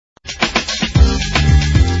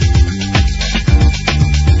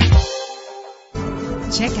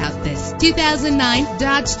Check out this 2009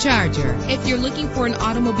 Dodge Charger. If you're looking for an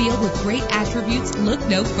automobile with great attributes, look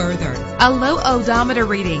no further. A low odometer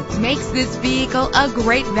reading makes this vehicle a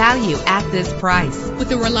great value at this price.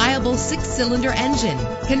 With a reliable 6-cylinder engine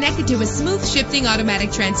connected to a smooth shifting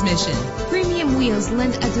automatic transmission, premium wheels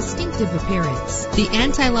lend a distinctive appearance. The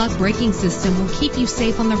anti-lock braking system will keep you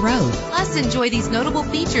safe on the road. Plus, enjoy these notable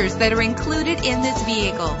features that are included in this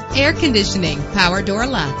vehicle: air conditioning, power door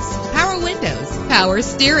locks, power windows, power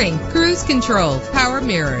steering, cruise control, power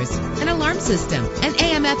mirrors, an alarm system, an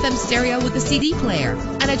AM/FM stereo with a CD player,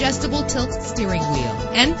 an adjustable tilt steering wheel.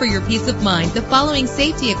 And for your peace of mind, the following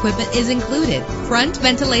safety equipment is included: front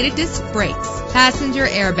ventilated disc brakes, passenger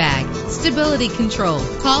airbag, stability control.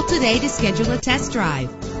 Call today to schedule a test drive.